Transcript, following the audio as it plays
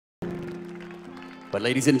But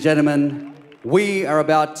ladies and gentlemen, we are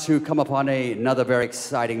about to come upon another very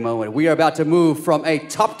exciting moment. We are about to move from a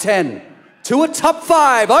top 10 to a top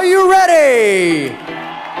 5. Are you ready?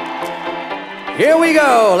 Here we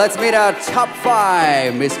go. Let's meet our top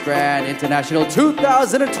 5 Miss Grand International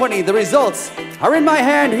 2020. The results are in my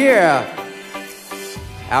hand here.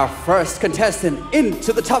 Our first contestant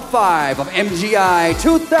into the top 5 of MGI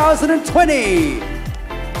 2020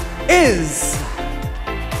 is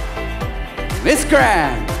Miss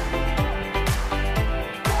Grand.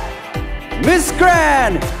 Miss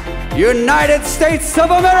Grand, United States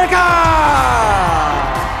of America!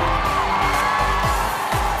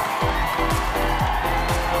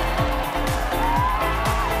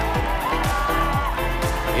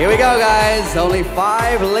 Here we go, guys. Only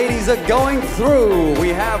 5 ladies are going through. We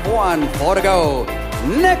have 4 to go.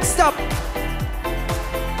 Next up,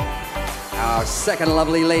 our second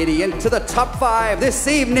lovely lady into the top 5 this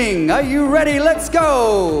evening. Are you ready? Let's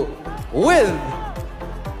go with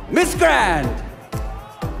Miss Grand.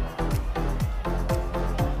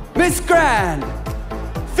 Miss Grand,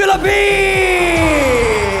 Philippines!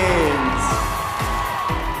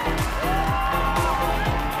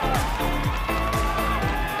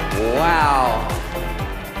 Wow.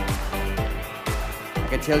 I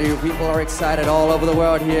can tell you people are excited all over the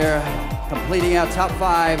world here, completing our top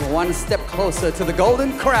 5, one step closer to the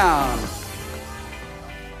golden crown.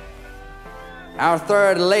 Our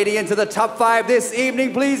third lady into the top 5 this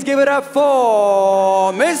evening, please give it up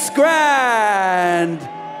for Miss Grand,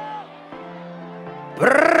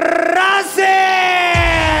 Brazil!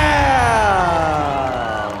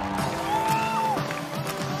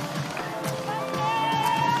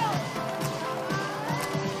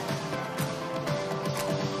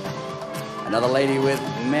 Another lady with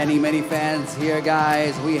many, many fans here,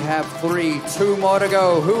 guys. We have 3, 2 more to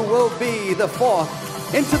go. Who will be the 4th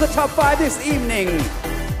into the top 5 this evening?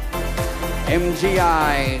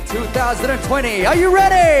 MGI 2020. Are you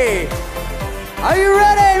ready? Are you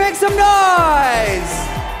ready? Make some noise!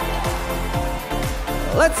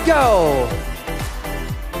 Let's go.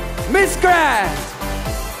 Miss Grand.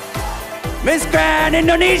 Miss Grand,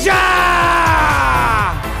 Indonesia!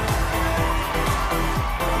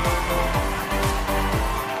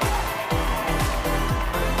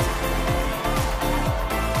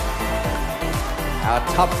 Our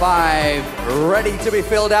top 5 ready to be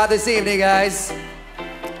filled out this evening, guys.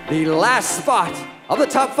 The last spot of the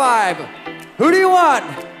top 5. Who do you want?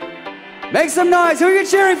 Make some noise. Who are you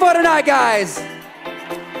cheering for tonight, guys?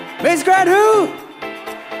 Miss Grand who?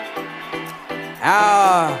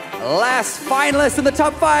 Our last finalist in the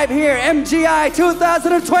top 5 here, MGI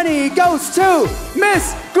 2020, goes to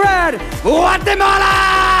Miss Grand,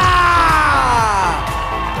 Guatemala!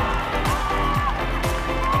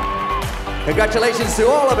 Congratulations to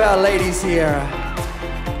all of our ladies here.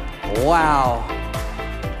 Wow.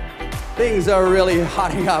 Things are really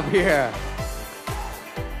hotting up here.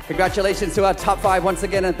 Congratulations to our top 5 once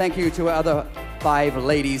again, and thank you to our other 5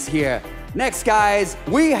 ladies here. Next, guys,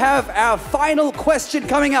 we have our final question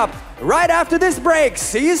coming up right after this break.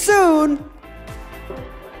 See you soon.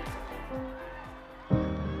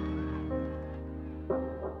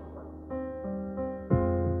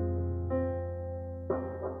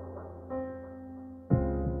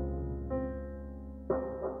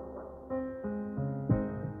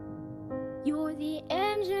 You're the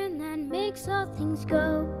engine that makes all things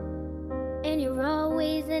go, and you're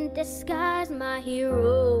always in disguise, my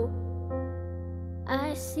hero.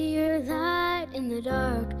 I see your light in the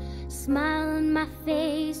dark, smile on my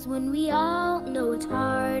face when we all know it's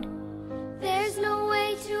hard. There's no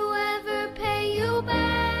way to ever pay you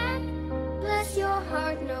back. Bless your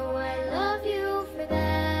heart, know I love you for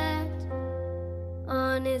that.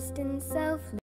 Honest and selfless.